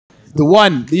the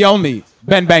one, the only,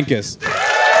 Ben Bankas.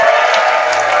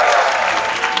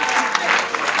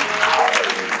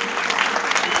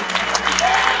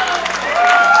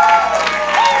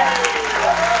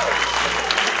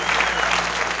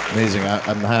 Amazing.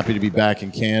 I'm happy to be back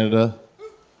in Canada.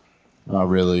 Not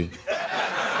really.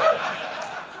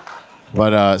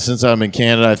 But since I'm in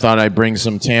Canada, I thought I'd bring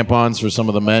some tampons for some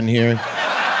of the men here.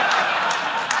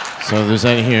 So if there's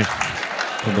any here,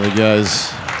 some of the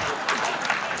guys.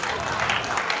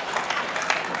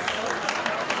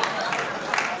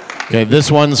 Okay, this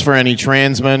one's for any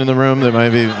trans men in the room that might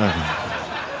be.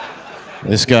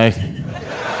 This guy.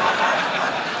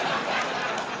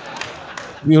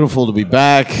 Beautiful to be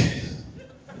back.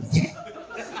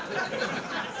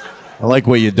 I like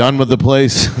what you've done with the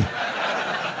place.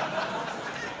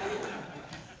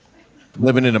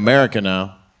 Living in America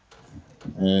now,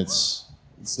 and it's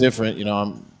different. You know,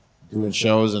 I'm doing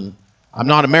shows, and I'm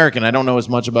not American. I don't know as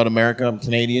much about America. I'm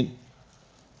Canadian,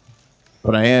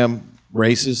 but I am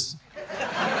racist.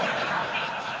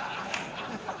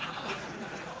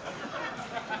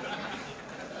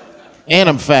 And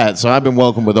I'm fat, so I've been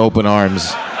welcomed with open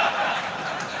arms.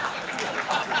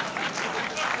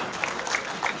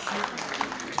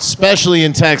 Especially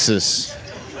in Texas.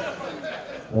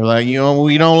 They're like, you know,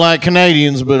 we don't like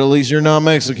Canadians, but at least you're not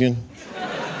Mexican.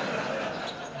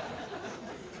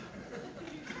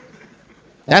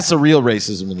 That's the real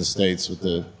racism in the States with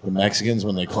the Mexicans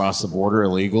when they cross the border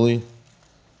illegally.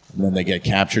 And then they get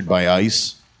captured by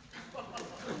ICE.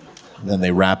 And then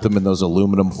they wrap them in those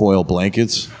aluminum foil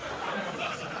blankets.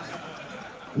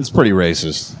 It's pretty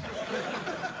racist.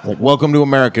 Like, welcome to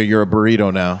America, you're a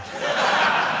burrito now.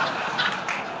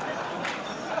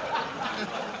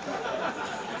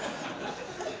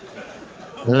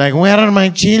 They're like, where are my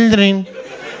children? They're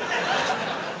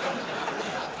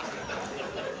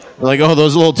like, oh,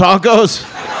 those little tacos?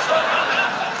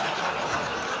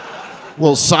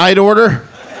 Little side order?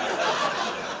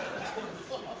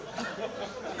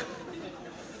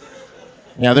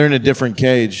 Yeah, they're in a different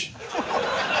cage.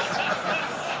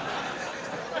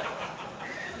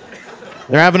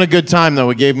 They're having a good time, though.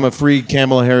 We gave them a free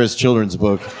Kamala Harris children's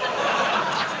book.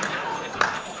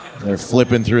 They're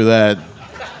flipping through that.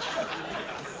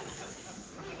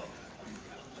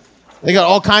 They got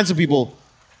all kinds of people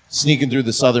sneaking through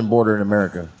the southern border in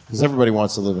America because everybody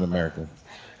wants to live in America.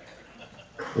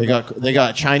 They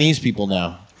got Chinese people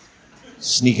now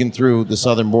sneaking through the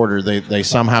southern border. They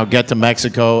somehow get to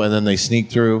Mexico and then they sneak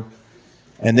through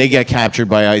and they get captured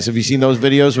by ICE. Have you seen those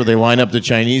videos where they line up the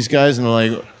Chinese guys and they're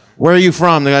like, where are you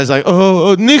from? The guy's like,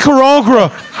 oh,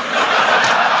 Nicaragua.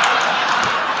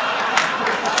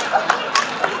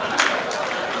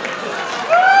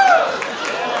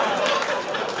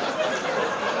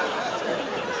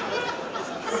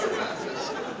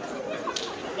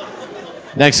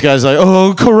 Next guy's like,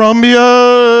 oh, Colombia.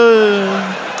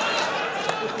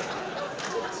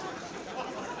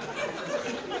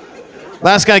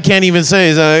 Last guy can't even say,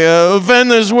 he's like,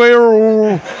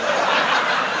 Venezuela.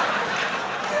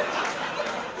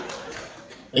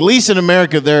 At least in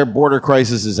America, their border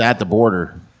crisis is at the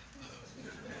border.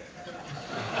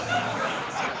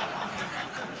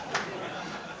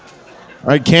 All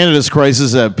right, Canada's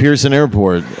crisis at Pearson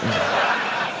Airport.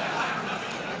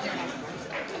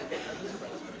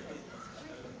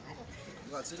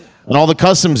 And all the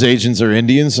customs agents are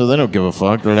Indian, so they don't give a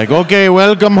fuck. They're like, okay,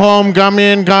 welcome home, come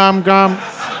in, come.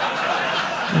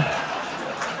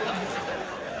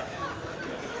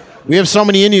 We have so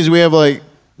many Indians, we have like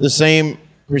the same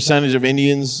percentage of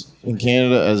Indians in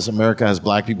Canada as America has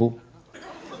black people.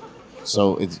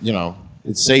 So it's, you know,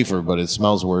 it's safer, but it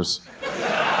smells worse.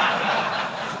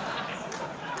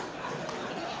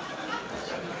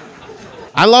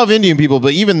 I love Indian people,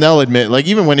 but even they'll admit, like,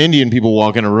 even when Indian people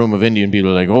walk in a room of Indian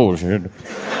people, they're like, oh, shit.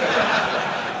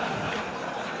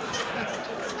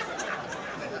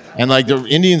 And, like, the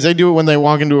Indians, they do it when they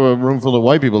walk into a room full of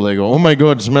white people. They go, oh, my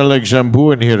God, smell like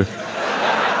shampoo in here.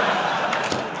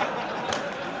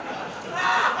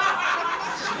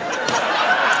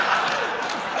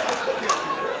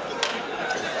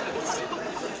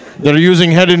 They're using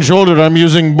head and shoulder. I'm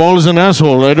using balls and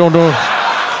asshole. I don't know.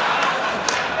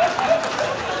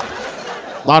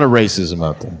 A lot of racism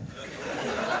out there.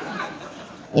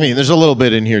 I mean, there's a little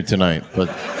bit in here tonight, but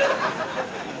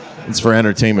it's for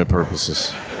entertainment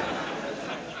purposes.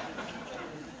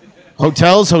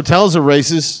 Hotels are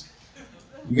racist.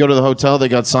 You go to the hotel, they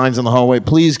got signs in the hallway.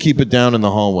 Please keep it down in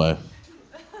the hallway.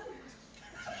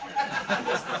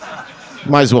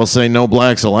 Might as well say no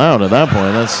blacks allowed at that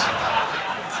point.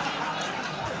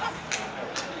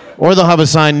 Or they'll have a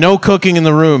sign, no cooking in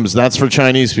the rooms. That's for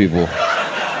Chinese people.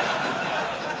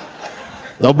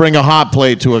 They'll bring a hot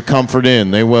plate to a Comfort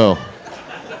Inn. They will.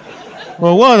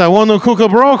 Well, what? I want to cook a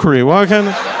broccoli. Why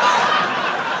can't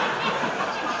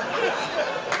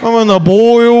I'm gonna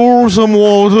boil some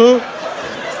water,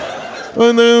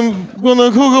 and then I'm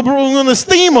gonna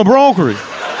steam a broccoli.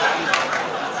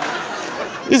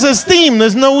 It's a steam.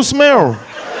 There's no smell.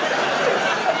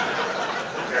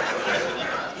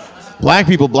 Black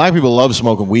people love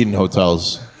smoking weed in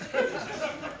hotels.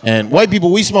 And white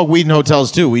people, we smoke weed in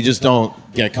hotels too. We just don't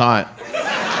get caught.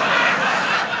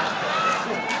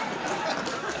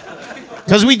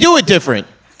 Because we do it different.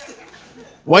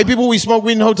 White people, we smoke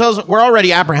weed in hotels. We're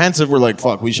already apprehensive. We're like,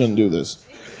 fuck, we shouldn't do this.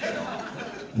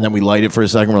 And then we light it for a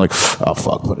second. We're like, oh,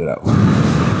 fuck, put it out.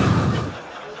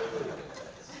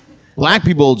 Black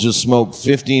people just smoke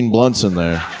 15 blunts in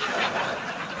there.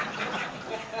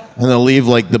 And they'll leave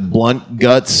like the blunt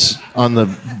guts on the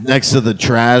next to the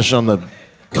trash on the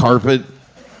carpet.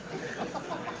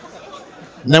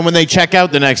 And then when they check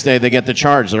out the next day, they get the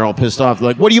charge. They're all pissed off. They're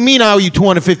like, what do you mean I owe you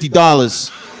 $250?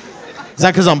 Is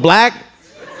that because I'm black?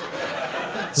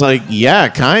 It's like, yeah,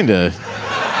 kinda.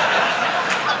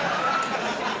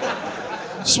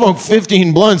 Smoke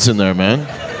 15 blunts in there, man.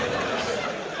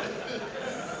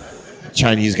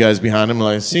 Chinese guys behind him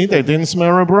like, see, they didn't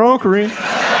smell a broccoli.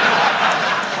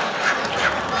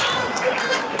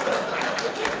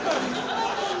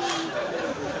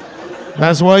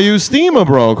 That's why you steam a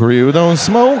broccoli. You don't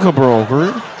smoke a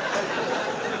broccoli.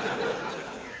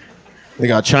 They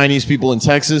got Chinese people in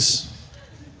Texas.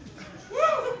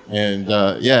 And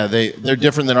yeah, they're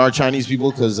different than our Chinese people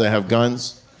because they have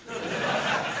guns.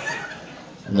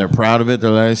 And they're proud of it. They're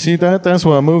like, see that? That's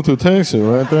why I moved to Texas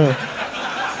right there.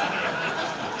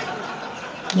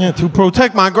 Yeah, to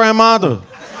protect my grandmother.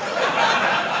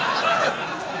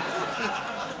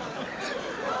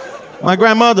 My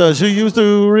grandmother, she used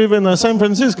to live in San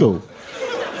Francisco.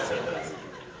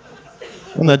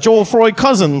 And the Joel Freud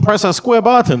cousin pressed a square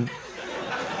button.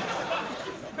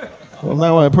 Well,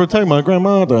 now I protect my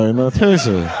grandmother in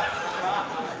Texas.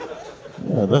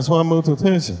 Yeah, that's why I moved to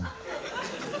Texas.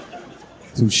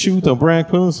 To shoot a black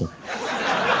person.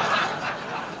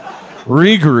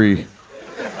 Riggery.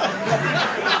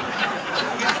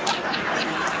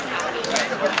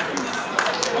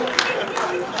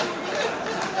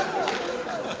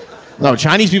 No,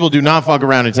 Chinese people do not fuck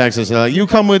around in Texas. They're like, you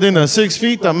come within 6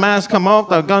 feet, the mask come off,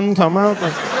 the gun come out.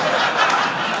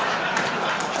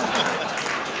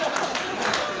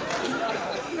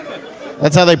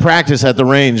 That's how they practice at the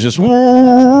range. Just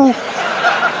woo,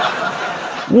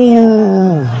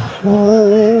 woo,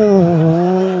 woo.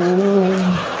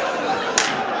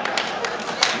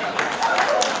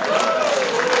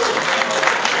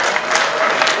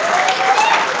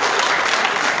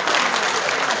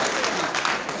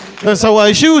 That's how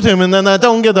I shoot him, and then I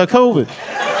don't get the COVID.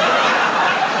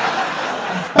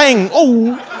 Bang!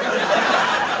 Oh!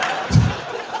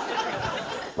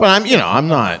 But I'm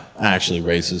not actually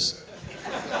racist.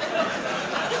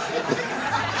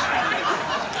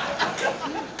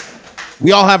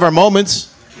 We all have our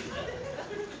moments.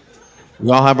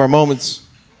 We all have our moments.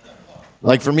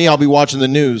 Like for me, I'll be watching the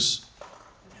news,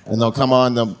 and they'll come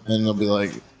on, and they'll be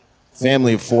like,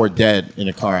 family of 4 dead in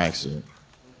a car accident.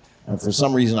 And for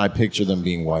some reason, I picture them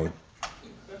being white.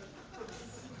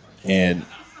 And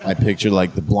I picture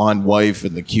like the blonde wife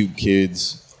and the cute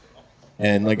kids.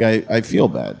 And like, I feel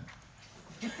bad.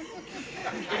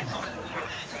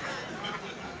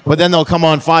 But then they'll come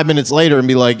on 5 minutes later and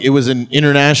be like, it was an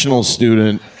international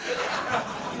student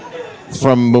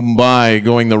from Mumbai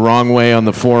going the wrong way on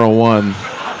the 401.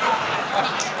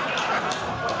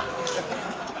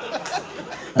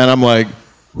 And I'm like,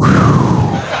 whew.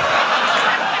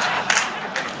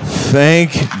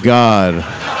 Thank God.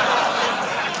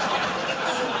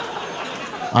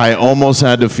 I almost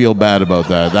had to feel bad about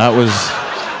that. That was...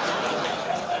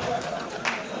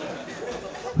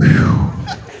 Whew.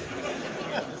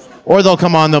 Or they'll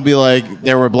come on, they'll be like,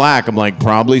 they were black. I'm like,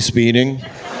 probably speeding.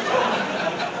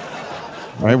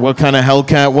 Right? What kind of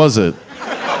Hellcat was it?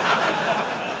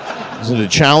 Was it a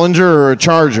Challenger or a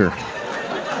Charger?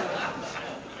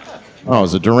 Oh, it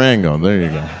was a Durango. There you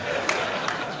go.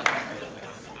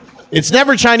 It's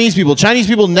never Chinese people. Chinese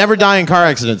people never die in car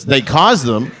accidents. They cause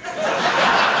them.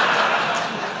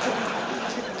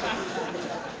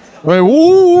 Right?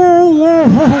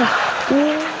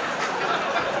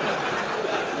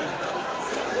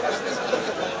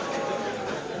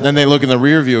 Then they look in the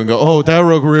rear view and go, oh, that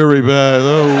looked really bad.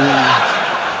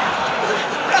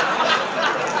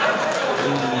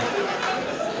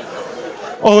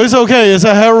 Oh, it's okay. It's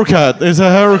a haircut. It's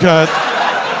a haircut.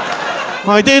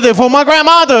 I did it for my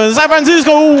grandmother in San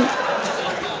Francisco.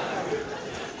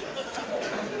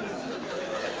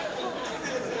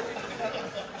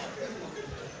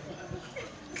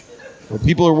 Well,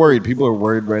 people are worried. People are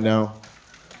worried right now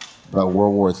about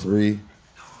World War III.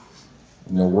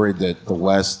 And they're worried that the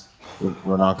West,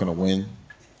 we're not going to win.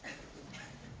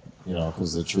 You know,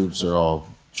 because the troops are all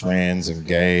trans and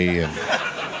gay and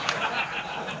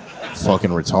fucking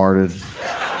retarded.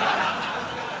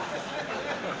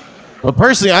 But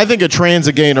personally, I think a trans,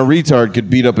 a gay, and a retard could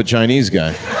beat up a Chinese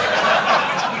guy.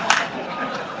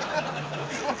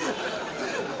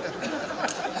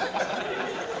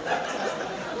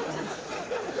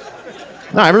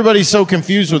 No, everybody's so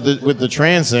confused with the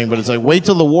trans thing, but it's like, wait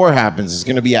till the war happens. It's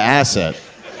going to be an asset.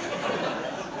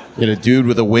 Get a dude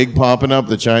with a wig popping up.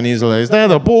 The Chinese are like, is that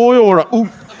a boy or a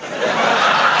oop?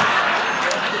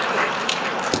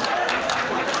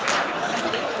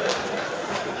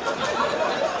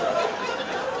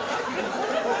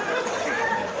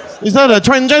 Is that a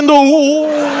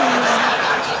transgender?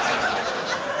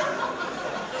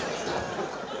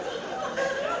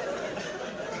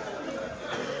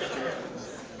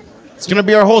 It's going to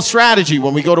be our whole strategy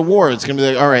when we go to war. It's going to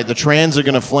be like, all right, the trans are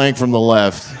going to flank from the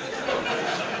left.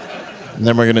 And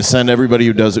then we're going to send everybody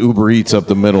who does Uber Eats up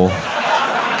the middle.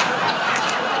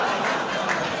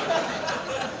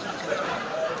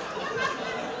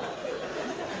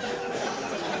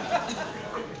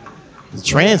 The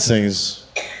trans thing is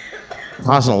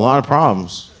causing a lot of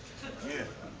problems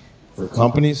for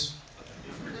companies,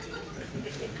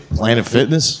 Planet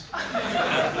Fitness.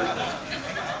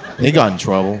 They got in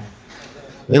trouble.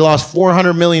 They lost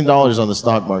 $400 million on the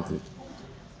stock market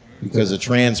because a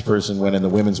trans person went in the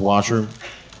women's washroom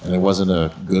and it wasn't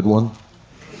a good one.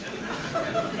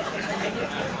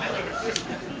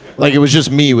 Like it was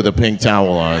just me with a pink towel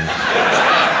on.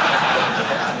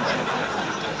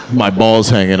 My balls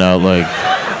hanging out like,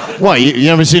 what, you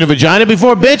never seen a vagina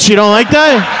before, bitch? You don't like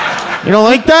that? You don't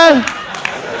like that?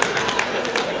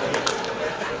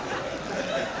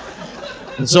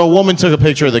 And so a woman took a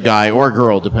picture of the guy, or a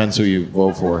girl, depends who you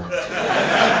vote for,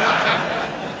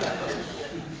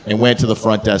 and went to the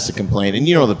front desk to complain. And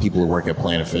you know the people who work at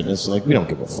Planet Fitness, like, we don't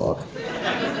give a fuck.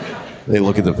 They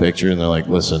look at the picture and they're like,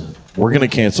 listen, we're going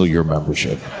to cancel your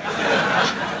membership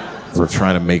for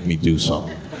trying to make me do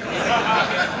something.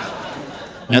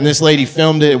 And this lady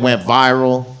filmed it, it went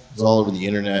viral, it was all over the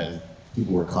internet, and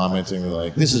people were commenting, they're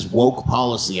like, this is woke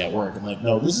policy at work. I'm like,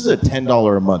 no, this is a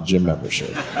 $10 a month gym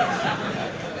membership.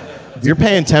 If you're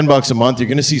paying $10 a month, you're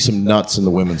going to see some nuts in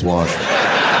the women's washroom.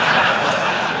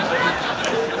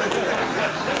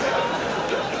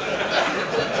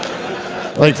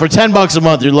 Like, for $10 a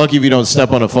month, you're lucky if you don't step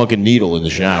on a fucking needle in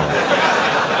the shower.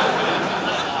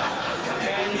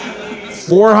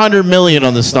 400 million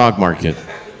on the stock market.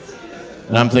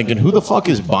 And I'm thinking, who the fuck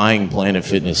is buying Planet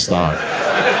Fitness stock?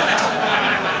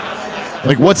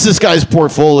 Like, what's this guy's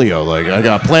portfolio? Like, I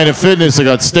got Planet Fitness, I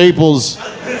got Staples.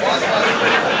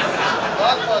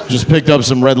 Just picked up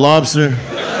some Red Lobster.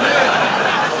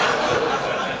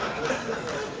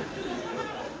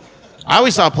 I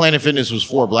always thought Planet Fitness was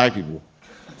for black people.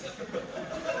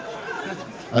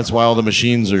 That's why all the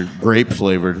machines are grape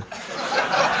flavored.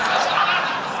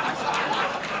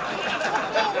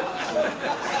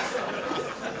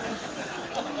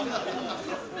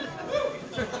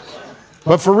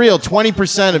 But for real,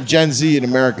 20% of Gen Z in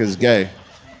America is gay.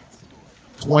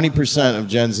 20% of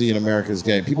Gen Z in America is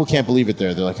gay. People can't believe it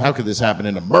there. They're like, how could this happen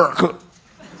in America?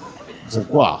 It's like,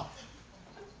 wow.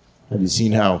 Have you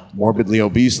seen how morbidly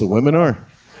obese the women are?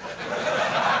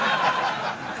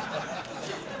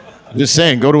 I'm just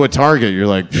saying, go to a Target. You're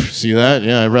like, see that?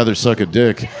 Yeah, I'd rather suck a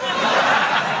dick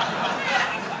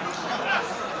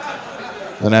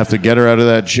than have to get her out of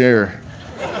that chair.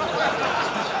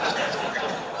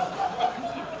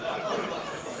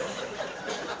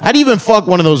 How do you even fuck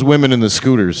one of those women in the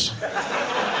scooters?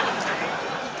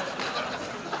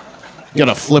 You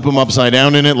gotta flip them upside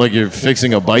down in it like you're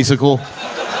fixing a bicycle?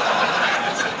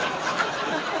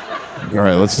 All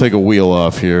right, let's take a wheel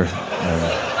off here.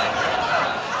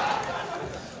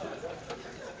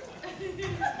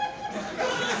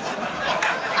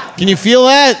 Can you feel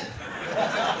that?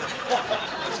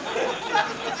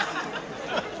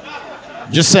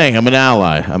 Just saying, I'm an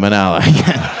ally. I'm an ally.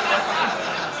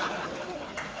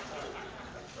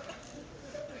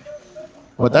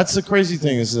 But that's the crazy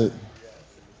thing is that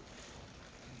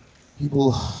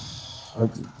people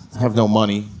have no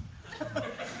money.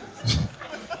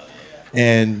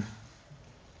 And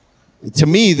to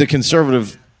me, the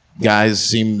conservative guys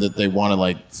seem that they want to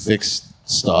like fix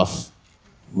stuff,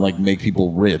 like make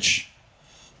people rich.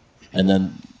 And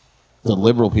then the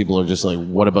liberal people are just like,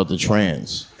 what about the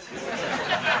trans?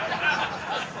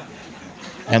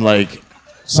 And like,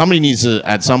 somebody needs to,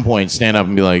 at some point, stand up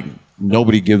and be like,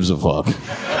 nobody gives a fuck.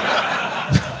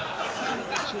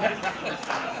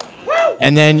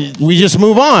 And then we just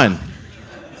move on.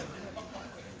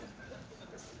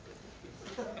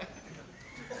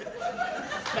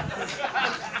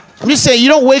 I'm just saying,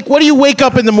 what do you wake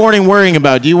up in the morning worrying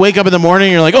about? Do you wake up in the morning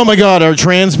and you're like, oh my God, are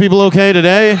trans people okay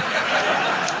today?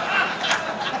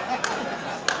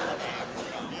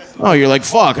 Oh, you're like,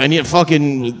 fuck, I need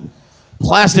fucking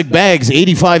plastic bags,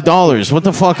 $85. What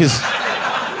the fuck is...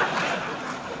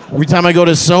 Every time I go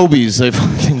to Sobeys, they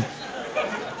fucking...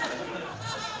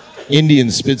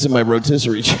 Indian spits in my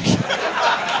rotisserie chicken.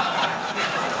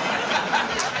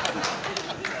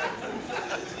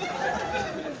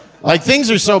 Like,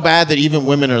 things are so bad that even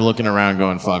women are looking around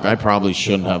going, fuck, I probably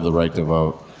shouldn't have the right to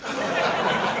vote.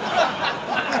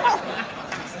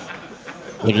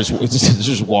 They're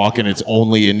just walking, it's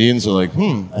only Indians. They're like,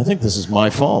 I think this is my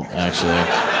fault, actually.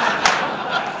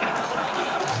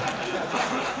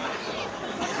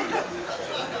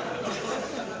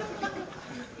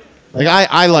 Like,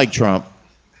 I like Trump.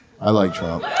 I like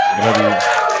Trump.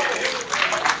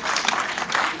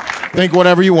 Think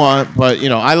whatever you want, but, you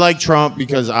know, I like Trump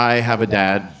because I have a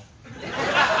dad.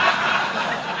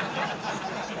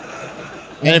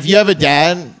 And if you have a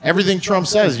dad, everything Trump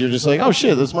says, you're just like, oh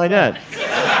shit, that's my dad.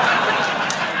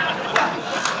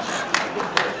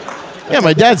 Yeah,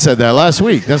 my dad said that last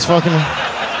week. That's fucking...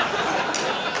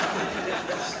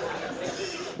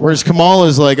 Whereas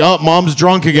Kamala's like, oh, mom's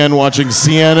drunk again watching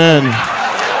CNN.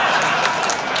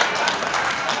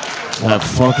 That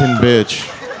fucking bitch.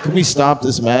 Can we stop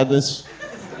this madness?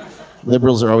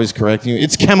 Liberals are always correcting you.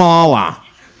 It's Kamala.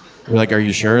 You're like, are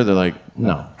you sure? They're like,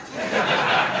 no.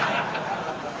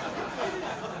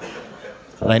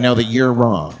 But I know that you're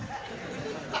wrong.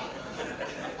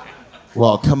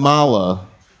 Well, Kamala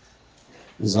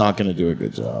is not going to do a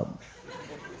good job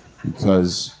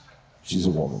because she's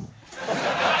a woman.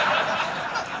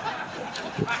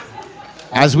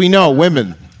 As we know,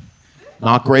 women,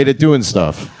 not great at doing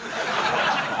stuff.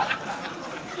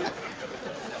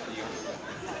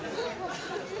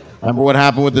 Remember what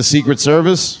happened with the Secret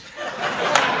Service?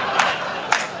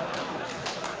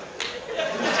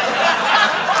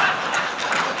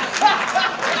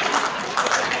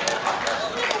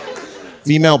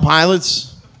 Female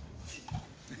pilots?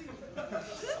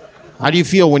 How do you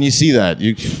feel when you see that?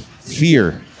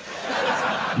 Fear.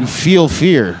 You feel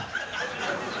fear.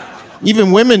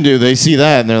 Even women do. They see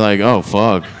that and they're like, oh,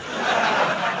 fuck.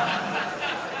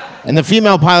 And the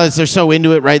female pilots, they're so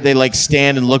into it, right? They like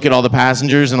stand and look at all the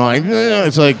passengers and like,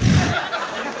 it's like,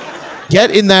 get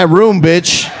in that room,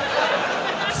 bitch.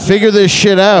 Figure this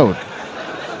shit out.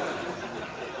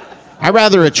 I'd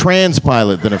rather a trans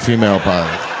pilot than a female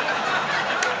pilot.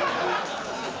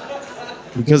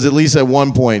 Because at least at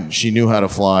one point, she knew how to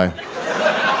fly.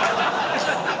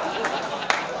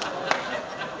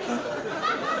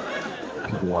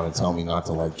 Want to tell me not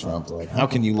to like Trump. They're like, how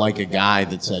can you like a guy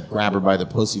that said grab her by the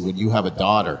pussy when you have a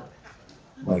daughter?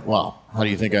 I'm like, well, how do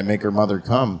you think I make her mother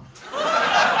come?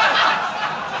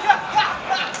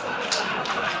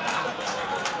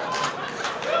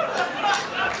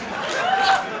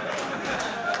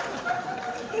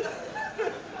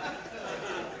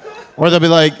 Or they'll be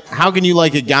like, how can you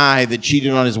like a guy that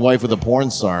cheated on his wife with a porn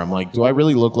star? I'm like, do I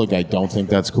really look like I don't think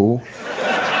that's cool?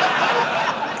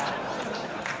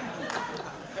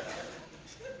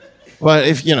 But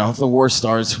if, you know, if the war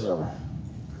starts, whatever.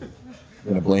 I'm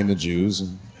going to blame the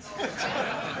Jews.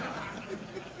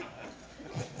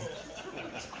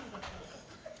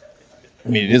 I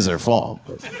mean, it is their fault.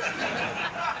 But...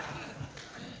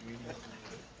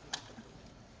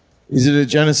 Is it a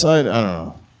genocide? I don't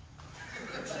know.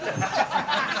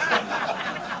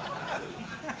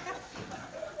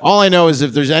 All I know is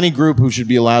if there's any group who should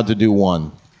be allowed to do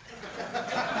one.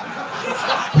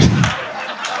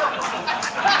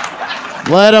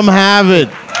 Let them have it.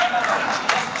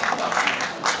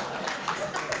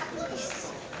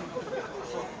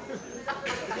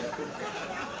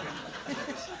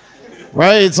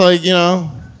 Right? It's like, you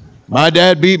know, my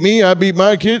dad beat me, I beat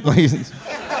my kid.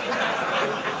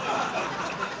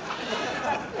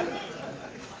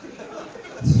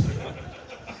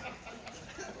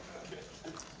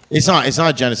 It's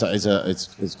not genocide.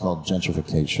 It's called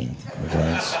gentrification.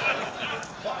 Okay?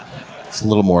 It's a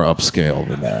little more upscale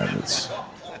than that.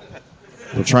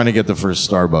 We're trying to get the first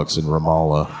Starbucks in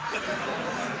Ramallah.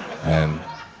 And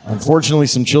unfortunately,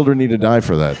 some children need to die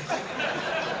for that.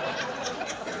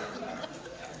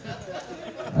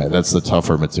 Right, that's the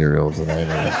tougher material tonight.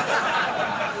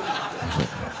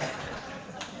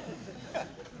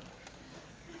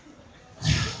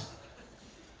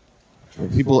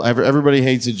 Everybody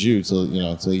hates a Jew till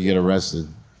you get arrested.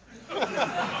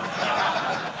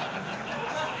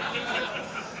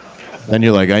 Then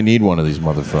you're like, I need one of these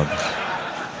motherfuckers.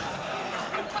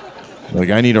 Like,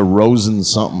 I need a Rosen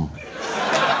something.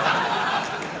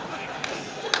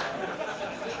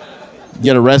 You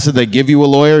get arrested, they give you a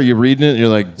lawyer, you're reading it, and you're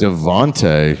like,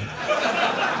 Devontae.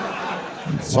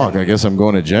 Fuck, I guess I'm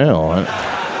going to jail.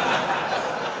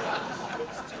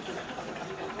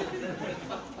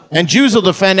 And Jews will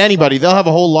defend anybody. They'll have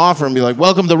a whole law firm be like,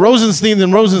 welcome to Rosenstein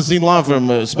and Rosenstein Law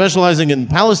Firm, specializing in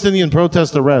Palestinian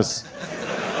protest arrests.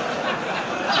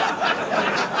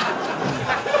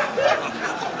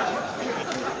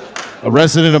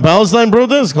 Arrested in a Palestine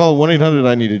protest? Call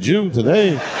 1-800-I-NEED-A-JEW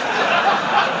today.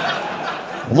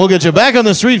 And we'll get you back on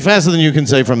the street faster than you can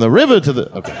say from the river to the...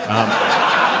 Okay.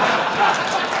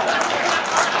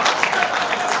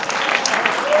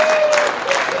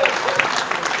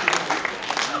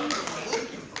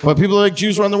 But people are like,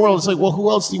 Jews run the world. It's like, well, who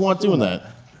else do you want doing that?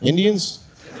 Indians?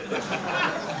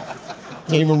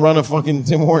 Can't even run a fucking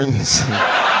Tim Hortons.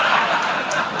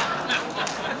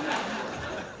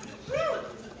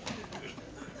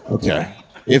 Okay.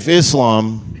 If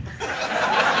Islam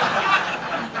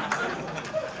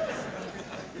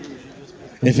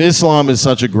is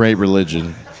such a great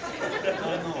religion,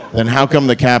 then how come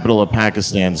the capital of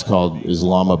Pakistan is called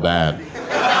Islamabad?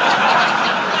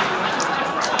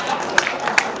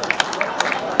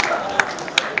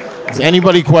 Is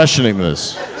anybody questioning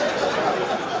this?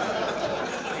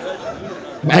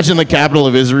 Imagine the capital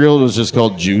of Israel was just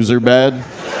called Jews are bad.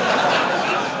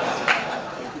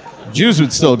 Jews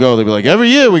would still go. They'd be like, every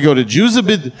year we go to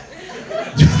Jewsabid.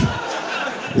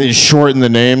 They shorten the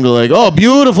name to like, oh,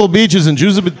 beautiful beaches in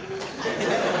Jewsabid.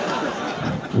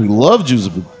 We love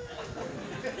Jewsabid.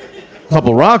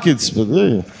 Couple rockets, but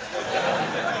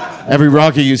every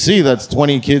rocket you see, that's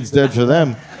 20 kids dead for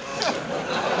them.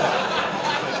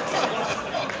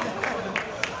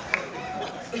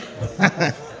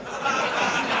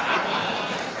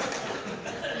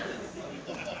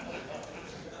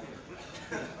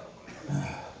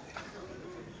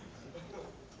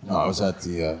 No, I was at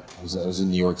the. I was in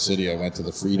New York City. I went to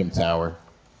the Freedom Tower,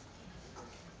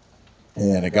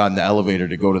 and I got in the elevator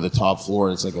to go to the top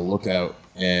floor. It's like a lookout,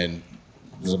 and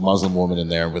there's a Muslim woman in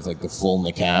there with like the full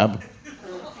niqab.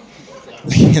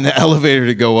 In the elevator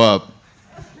to go up,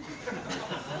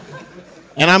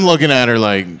 and I'm looking at her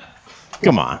like,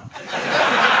 come on.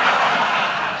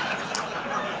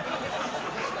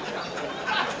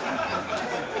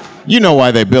 You know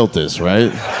why they built this,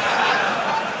 right?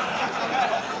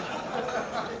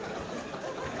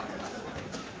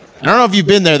 I don't know if you've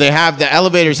been there. They have the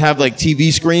elevators have like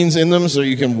TV screens in them, so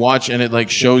you can watch, and it like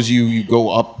shows you. You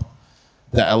go up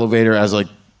the elevator as like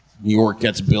New York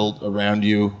gets built around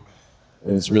you,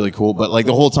 and it's really cool. But like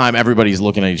the whole time, everybody's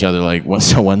looking at each other like,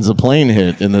 so when's the plane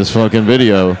hit in this fucking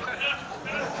video?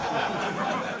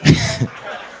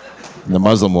 And the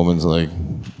Muslim woman's like,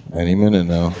 any minute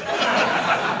now.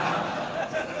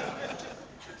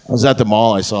 I was at the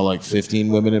mall. I saw like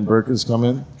 15 women in burqas come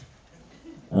in.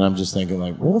 And I'm just thinking,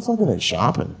 like, where the fuck are they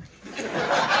shopping?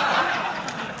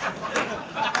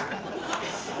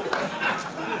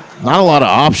 Not a lot of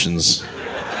options.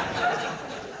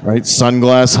 Right?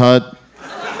 Sunglass Hut.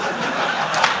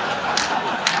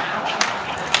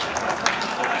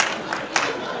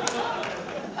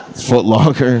 Foot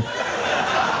Locker.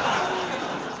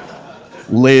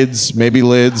 Lids. Maybe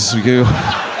Lids. We could...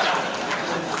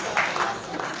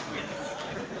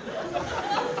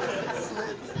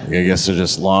 I guess they're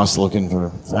just lost looking for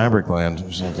Fabricland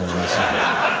or something.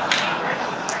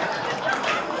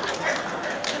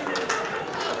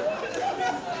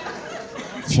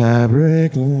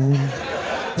 Fabricland.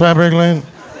 Fabricland.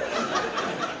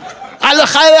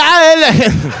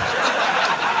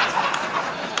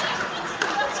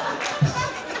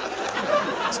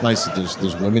 It's nice that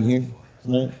there's women here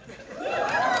tonight.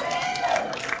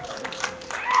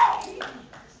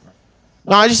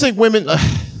 No, I just think women...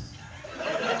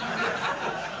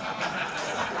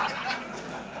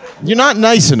 You're not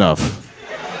nice enough.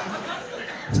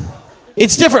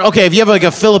 It's different. Okay, if you have like a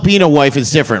Filipino wife,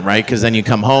 it's different, right? Because then you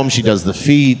come home, she does the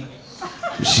feet.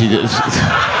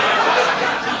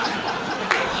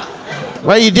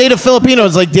 Right, you date a Filipino,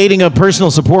 it's like dating a personal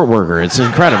support worker. It's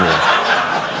incredible.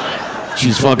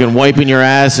 She's fucking wiping your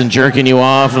ass and jerking you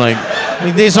off. Like,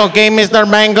 is this okay, Mr.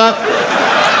 Banga?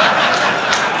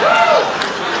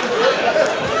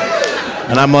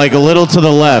 And I'm like a little to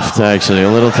the left, actually, a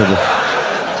little to the...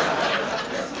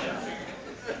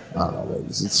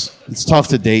 It's tough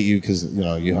to date you because you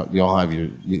know you all have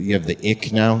you have the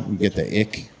ick now. You get the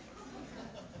ick.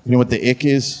 You know what the ick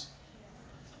is?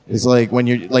 It's like when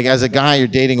you're like as a guy you're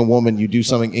dating a woman, you do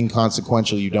something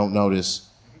inconsequential you don't notice,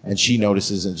 and she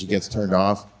notices and she gets turned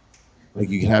off. Like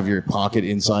you can have your pocket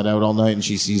inside out all night, and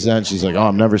she sees that, and she's like, "Oh,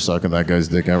 I'm never sucking that guy's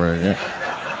dick ever again."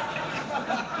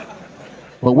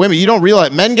 But women, you don't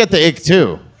realize men get the ick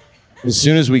too, as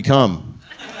soon as we come.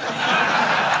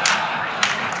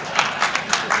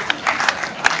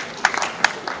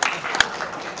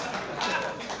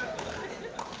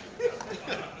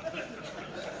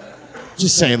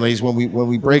 Just saying, ladies, when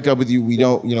we break up with you, we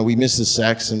don't, we miss the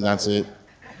sex and that's it.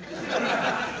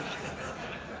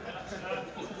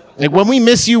 Like when we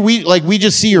miss you, we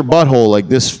just see your butthole like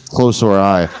this close to our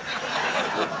eye.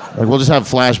 Like we'll just have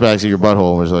flashbacks of your butthole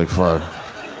and we're just like, fuck,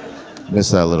 miss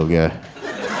that little guy.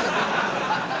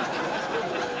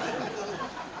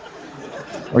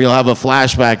 Or you'll have a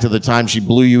flashback to the time she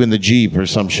blew you in the Jeep or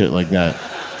some shit like that.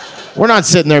 We're not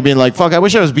sitting there being like, fuck, I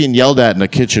wish I was being yelled at in the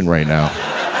kitchen right now.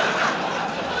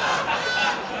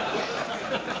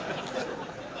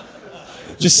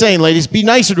 Just saying, ladies, be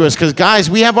nicer to us, because guys,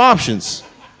 we have options.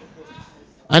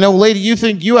 I know, lady, you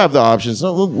think you have the options.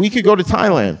 No, we could go to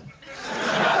Thailand.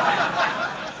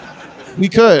 We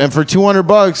could, and for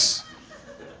 $200,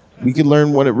 we could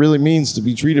learn what it really means to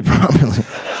be treated properly.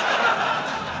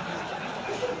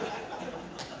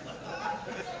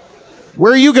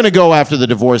 Where are you going to go after the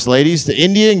divorce, ladies? To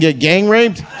India and get gang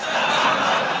raped?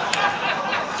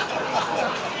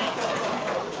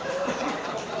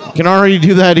 You can already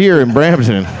do that here in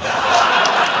Brampton.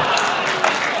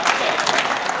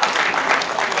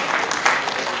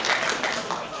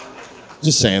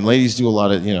 Just saying, ladies do a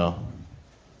lot of,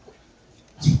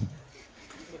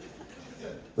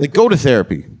 Like, go to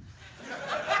therapy.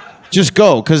 Just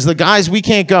go, because the guys, we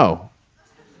can't go.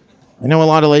 I know a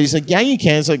lot of ladies like, yeah, you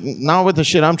can. It's like, not with the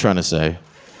shit I'm trying to say.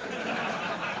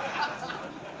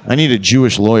 I need a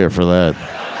Jewish lawyer for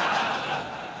that.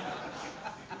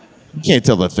 You can't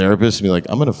tell the therapist and be like,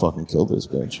 I'm going to fucking kill this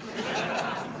bitch.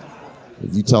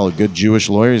 If you tell a good Jewish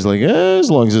lawyer, he's like,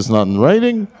 as long as it's not in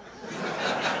writing.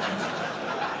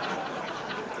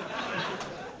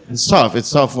 It's tough.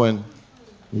 It's tough when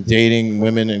you're dating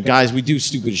women. And guys, we do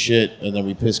stupid shit and then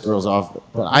we piss girls off.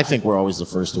 But I think we're always the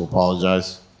first to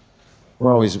apologize.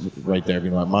 We're always right there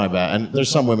being like, my bad. And there's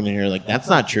some women in here like, that's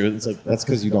not true. It's like, that's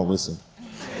because you don't listen.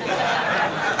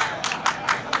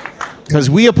 Because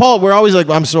we're always like,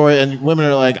 I'm sorry, and women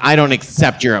are like, I don't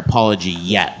accept your apology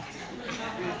yet.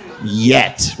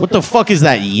 Yet. What the fuck is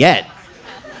that yet?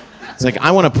 It's like,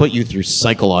 I want to put you through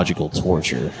psychological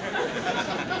torture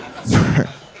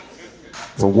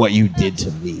for what you did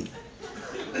to me.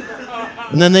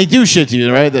 And then they do shit to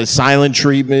you, right? The silent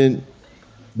treatment,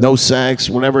 no sex,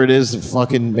 whatever it is to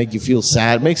fucking make you feel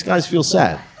sad. It makes guys feel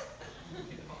sad.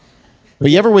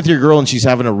 But you ever with your girl and she's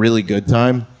having a really good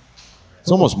time? It's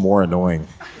almost more annoying.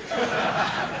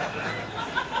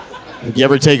 Like you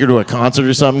ever take her to a concert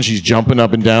or something, she's jumping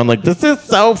up and down like, this is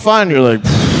so fun. You're like,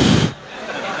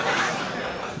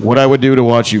 what I would do to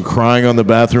watch you crying on the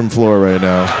bathroom floor right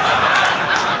now.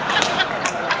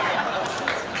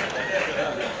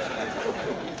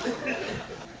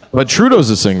 But Trudeau's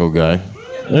a single guy.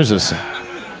 There's this.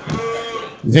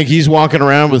 You think he's walking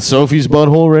around with Sophie's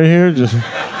butthole right here? Just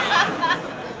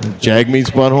Jagmeet's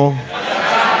butthole?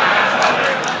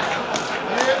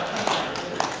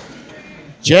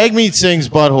 Jagmeet Singh's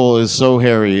butthole is so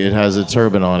hairy, it has a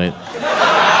turban on it.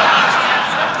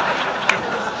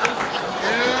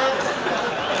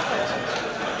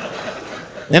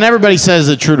 And everybody says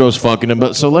that Trudeau's fucking him,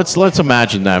 but so let's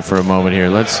imagine that for a moment here.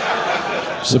 Let's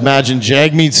just imagine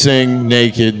Jagmeet Singh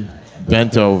naked,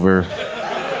 bent over.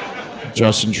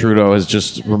 Justin Trudeau has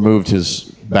just removed his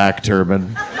back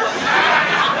turban.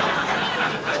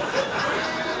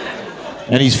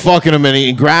 And he's fucking him, and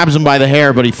he grabs him by the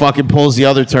hair, but he fucking pulls the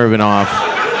other turban off.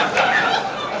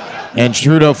 And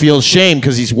Trudeau feels shame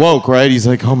because he's woke, right? He's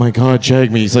like, oh my God,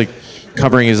 Jagmeet. He's like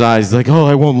covering his eyes. He's like, oh,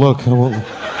 I won't look.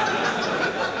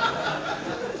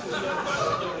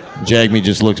 Jagmeet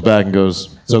just looks back and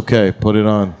goes, it's okay, put it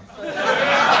on.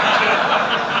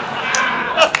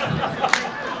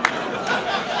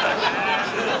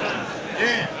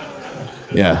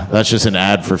 Yeah, that's just an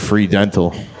ad for free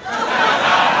dental.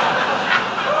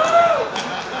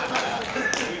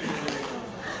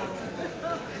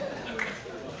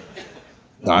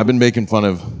 I've been making fun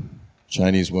of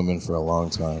Chinese women for a long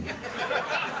time.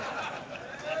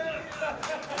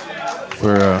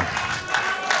 For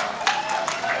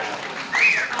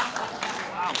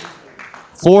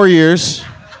 4 years.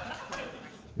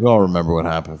 You all remember what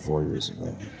happened 4 years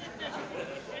ago.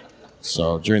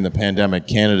 So during the pandemic,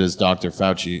 Canada's Dr.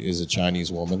 Fauci is a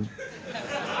Chinese woman.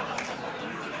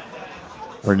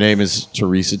 Her name is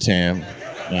Theresa Tam,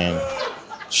 and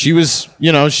she was,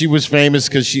 she was famous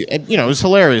because she, it was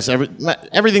hilarious.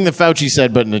 Everything that Fauci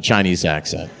said, but in a Chinese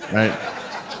accent, right?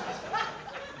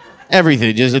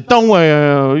 Everything, just don't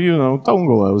wear, don't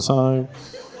go outside,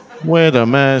 wear the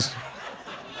mask,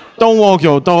 don't walk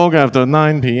your dog after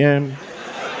 9 p.m.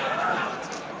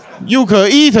 You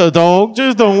could eat a dog,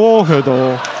 just don't walk a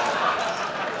dog.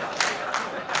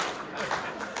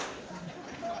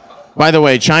 By the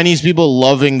way, Chinese people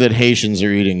loving that Haitians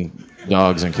are eating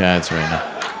dogs and cats right now.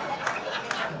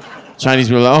 Chinese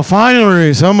people are like, oh,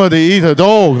 finally, somebody eat a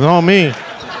dog, not me.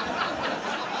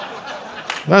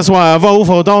 That's why I vote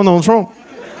for Donald Trump.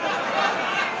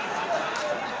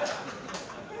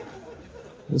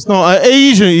 It's not an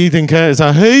Asian eating cat, it's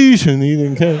a Haitian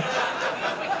eating cat.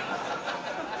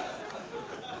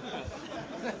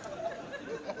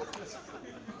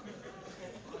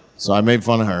 So I made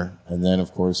fun of her. And then,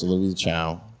 of course, Olivia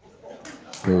Chow,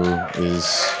 who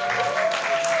is...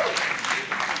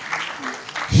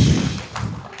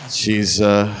 She's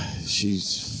the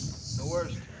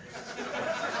worst.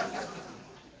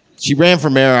 She ran for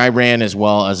mayor. I ran as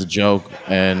well as a joke.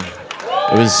 And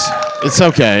it's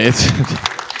okay. It's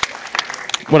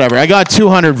whatever. I got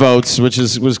 200 votes, which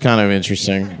was kind of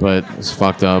interesting, but it's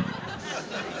fucked up.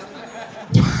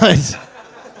 But...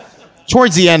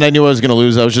 Towards the end, I knew I was going to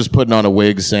lose. I was just putting on a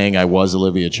wig saying I was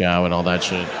Olivia Chow and all that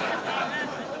shit.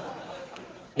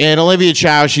 And Olivia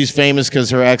Chow, she's famous because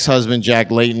her ex-husband,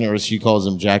 Jack Layton, or as she calls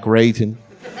him, Jack Rayton.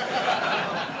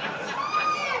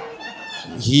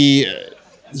 He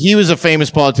was a famous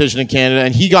politician in Canada,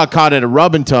 and he got caught at a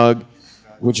rub and tug,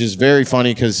 which is very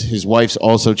funny because his wife's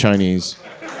also Chinese.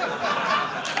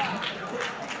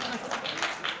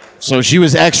 So she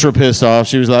was extra pissed off.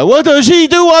 She was like, what does she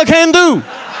do I can't do?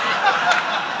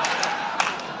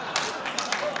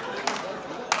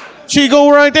 She go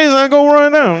right there, I go right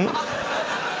down.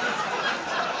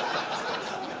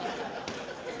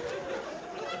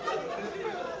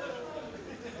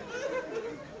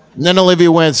 And then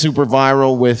Olivia went super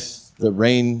viral with the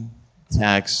rain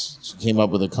tax. She came up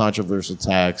with a controversial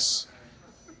tax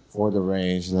for the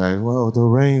rain. She's like, well, the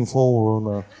rain fall on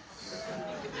the...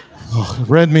 Oh,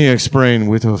 let me explain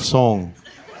with a song.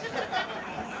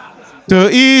 The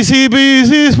easy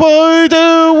breezy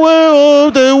spider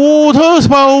where the water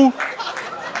spout.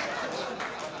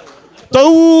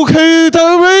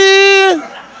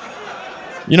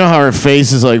 You know how her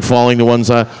face is like falling to one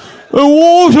side? The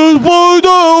water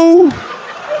spider.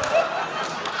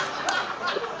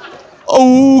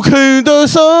 Okay, the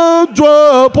sun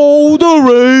drop all the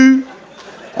rain.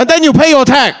 And then you pay your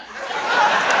tax.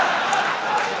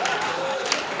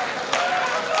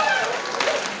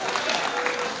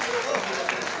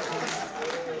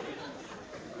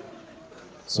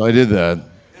 So I did that.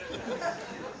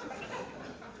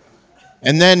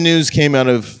 And then news came out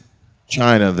of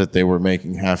China that they were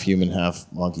making half human, half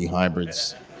monkey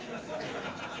hybrids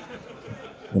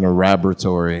in a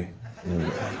laboratory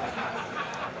in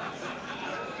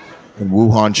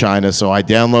Wuhan, China. So I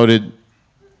downloaded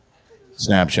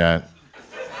Snapchat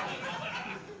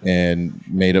and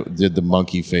did the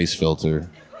monkey face filter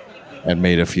and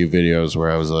made a few videos where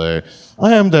I was like,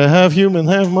 I am the half human,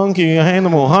 half monkey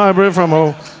animal hybrid from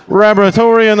a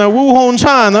laboratory in Wuhan,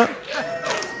 China.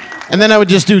 And then I would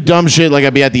just do dumb shit, like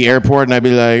I'd be at the airport and I'd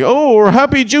be like, oh,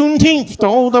 happy Juneteenth to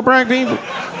all the black people.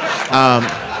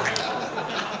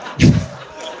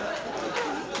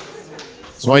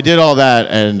 So I did all that,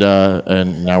 and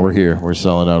now we're here. We're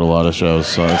selling out a lot of shows,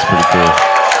 so that's pretty cool.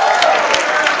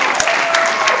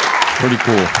 Pretty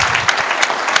cool.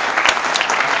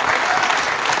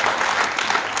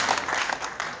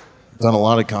 Done a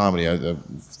lot of comedy. I've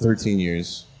 13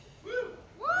 years.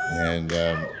 And,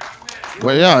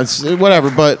 well, yeah, it's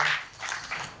whatever, but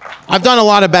I've done a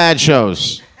lot of bad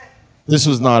shows. This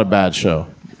was not a bad show.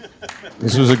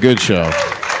 This was a good show.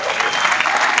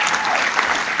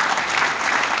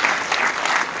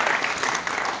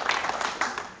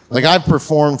 Like, I've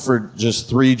performed for just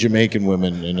 3 Jamaican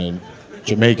women in a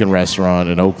Jamaican restaurant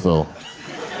in Oakville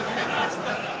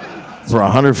for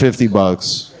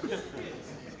 $150.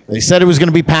 They said it was going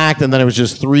to be packed, and then it was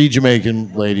just 3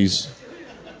 Jamaican ladies.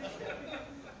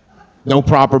 No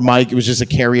proper mic. It was just a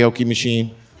karaoke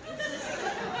machine.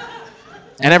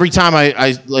 And every time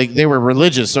I like, they were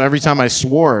religious, so every time I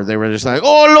swore, they were just like,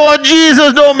 oh, Lord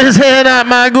Jesus, don't mishear that,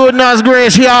 my goodness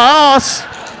gracious.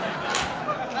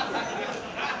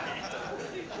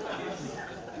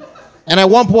 And at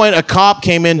one point, a cop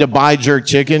came in to buy jerk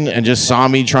chicken and just saw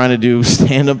me trying to do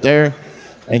stand-up there.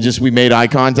 And just, we made eye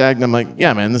contact, and I'm like,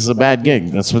 yeah, man, this is a bad gig.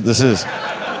 That's what this is.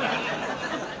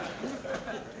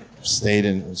 Stayed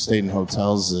in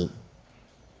hotels that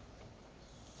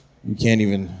you can't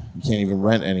even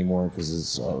rent anymore because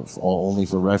it's all only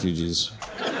for refugees.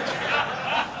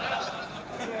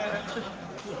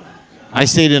 I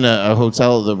stayed in a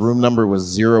hotel. The room number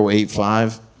was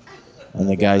 085, and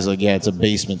the guy's like, "Yeah, it's a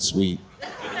basement suite."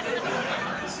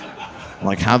 I'm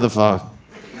like, "How the fuck?"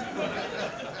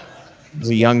 He's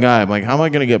a young guy. I'm like, "How am I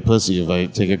gonna get pussy if I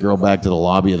take a girl back to the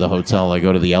lobby of the hotel? I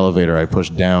go to the elevator, I push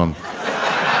down."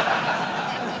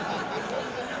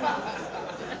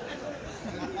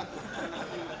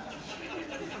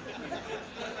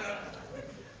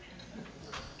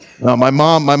 My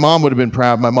mom would have been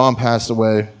proud. My mom passed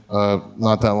away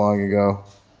not that long ago.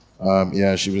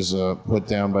 Yeah, she was put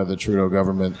down by the Trudeau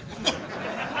government.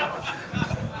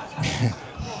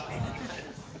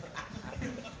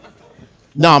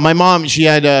 No, my mom, she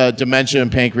had dementia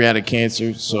and pancreatic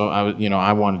cancer, so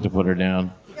I wanted to put her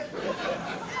down.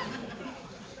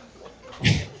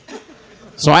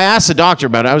 So I asked the doctor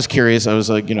about it. I was curious. I was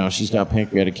like, she's got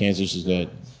pancreatic cancer, she's got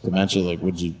dementia. Like,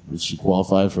 would she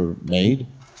qualify for MAID?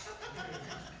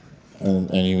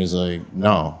 And he was like,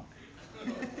 no.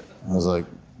 I was like,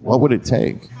 what would it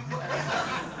take?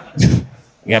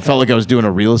 Yeah, I felt like I was doing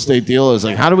a real estate deal. I was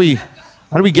like, how do we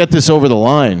get this over the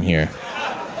line here?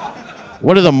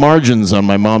 What are the margins on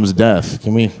my mom's death?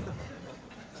 Can we?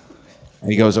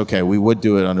 And he goes, okay, we would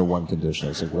do it under one condition. I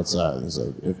was like, what's that? He's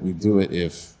like, if we do it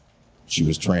if she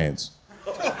was trans.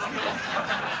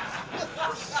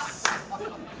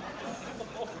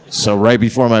 So right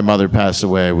before my mother passed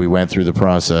away, we went through the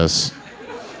process.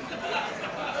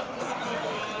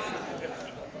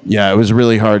 Yeah, it was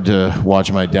really hard to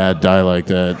watch my dad die like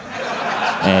that.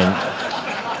 And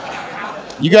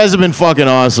you guys have been fucking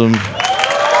awesome.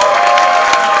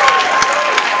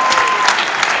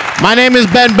 My name is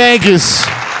Ben Bankas.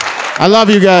 I love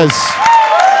you guys.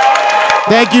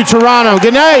 Thank you, Toronto.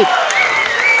 Good night.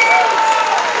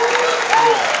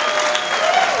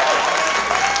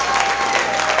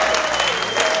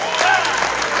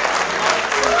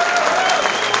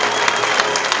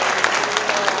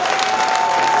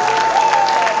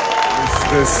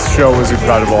 This show was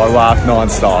incredible. I laughed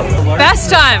nonstop.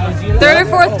 Best time. Third or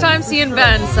fourth time seeing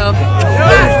Ben, so.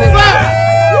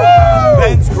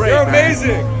 Ben's great. You're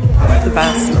amazing. The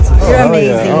best. You're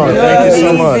amazing. Oh, thank you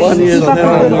so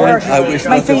much. I wish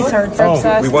my face hurts.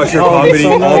 We watch your comedy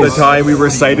all the time. We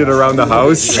recite it around the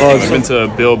house. I've been to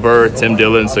Bill Burr, Tim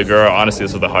Dillon, Segura. Honestly,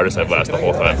 this was the hardest I've laughed the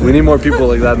whole time. We need more people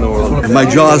like that in the world. My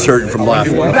jaw's hurting from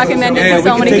laughing. Recommended to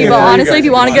so many people. Honestly, if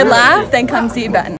you want a good laugh, then come see Ben.